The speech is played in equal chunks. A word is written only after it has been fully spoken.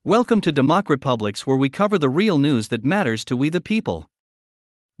Welcome to Republics, where we cover the real news that matters to we the people.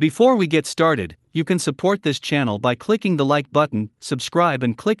 Before we get started, you can support this channel by clicking the like button, subscribe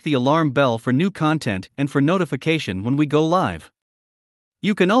and click the alarm bell for new content and for notification when we go live.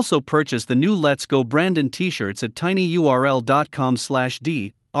 You can also purchase the new Let's Go Brandon t-shirts at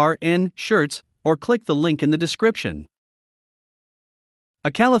tinyurl.com/DRN shirts or click the link in the description. A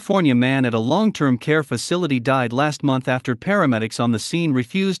California man at a long-term care facility died last month after paramedics on the scene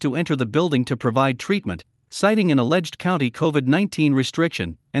refused to enter the building to provide treatment, citing an alleged county COVID-19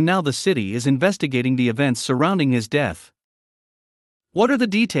 restriction, and now the city is investigating the events surrounding his death. What are the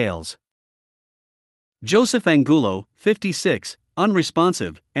details? Joseph Angulo, 56,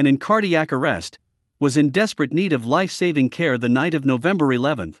 unresponsive and in cardiac arrest, was in desperate need of life-saving care the night of November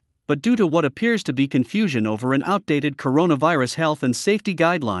 11. But due to what appears to be confusion over an outdated coronavirus health and safety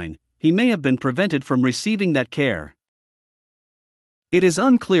guideline, he may have been prevented from receiving that care. It is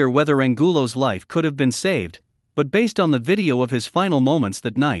unclear whether Angulo's life could have been saved, but based on the video of his final moments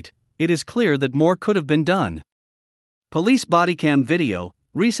that night, it is clear that more could have been done. Police bodycam video,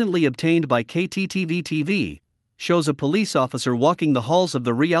 recently obtained by KTTV TV, shows a police officer walking the halls of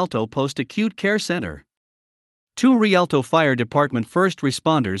the Rialto Post-Acute Care Center. Two Rialto Fire Department first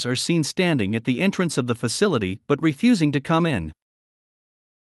responders are seen standing at the entrance of the facility but refusing to come in.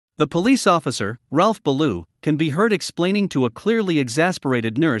 The police officer, Ralph Ballou, can be heard explaining to a clearly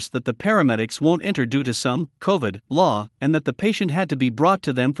exasperated nurse that the paramedics won't enter due to some COVID law and that the patient had to be brought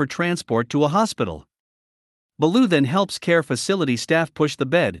to them for transport to a hospital. Ballou then helps care facility staff push the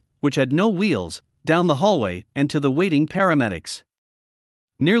bed, which had no wheels, down the hallway and to the waiting paramedics.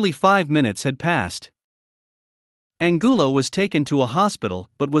 Nearly 5 minutes had passed. Angulo was taken to a hospital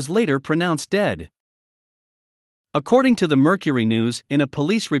but was later pronounced dead. According to the Mercury News, in a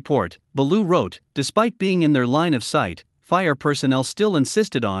police report, Ballou wrote, "Despite being in their line of sight, fire personnel still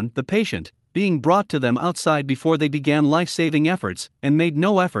insisted on the patient being brought to them outside before they began life-saving efforts and made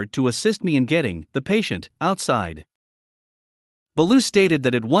no effort to assist me in getting the patient outside." Ballou stated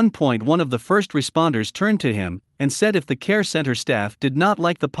that at one point one of the first responders turned to him and said if the care center staff did not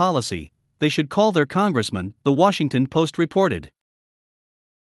like the policy, they should call their congressman, the Washington Post reported.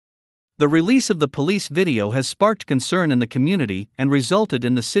 The release of the police video has sparked concern in the community and resulted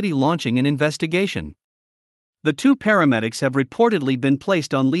in the city launching an investigation. The two paramedics have reportedly been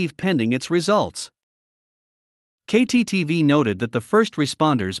placed on leave pending its results. KTTV noted that the first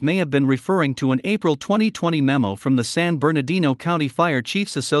responders may have been referring to an April 2020 memo from the San Bernardino County Fire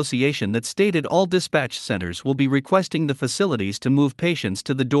Chiefs Association that stated all dispatch centers will be requesting the facilities to move patients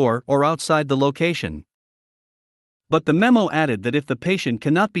to the door or outside the location. But the memo added that if the patient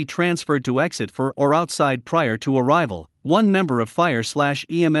cannot be transferred to exit for or outside prior to arrival, one member of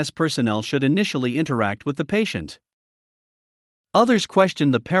fire/EMS personnel should initially interact with the patient. Others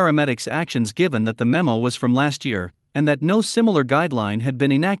questioned the paramedics' actions given that the memo was from last year, and that no similar guideline had been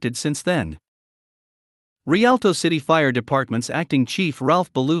enacted since then. Rialto City Fire Department's acting chief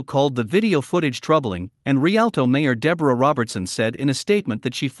Ralph Ballou called the video footage troubling, and Rialto Mayor Deborah Robertson said in a statement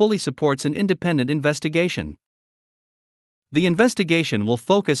that she fully supports an independent investigation. The investigation will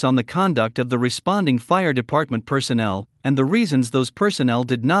focus on the conduct of the responding fire department personnel and the reasons those personnel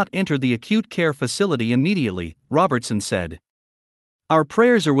did not enter the acute care facility immediately, Robertson said. "Our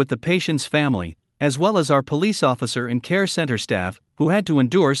prayers are with the patient's family, as well as our police officer and care center staff, who had to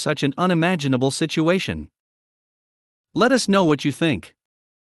endure such an unimaginable situation." Let us know what you think.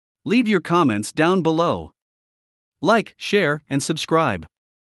 Leave your comments down below. Like, share, and subscribe.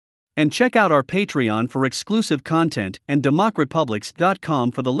 And check out our Patreon for exclusive content and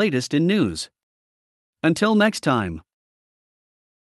democrepublics.com for the latest in news. Until next time.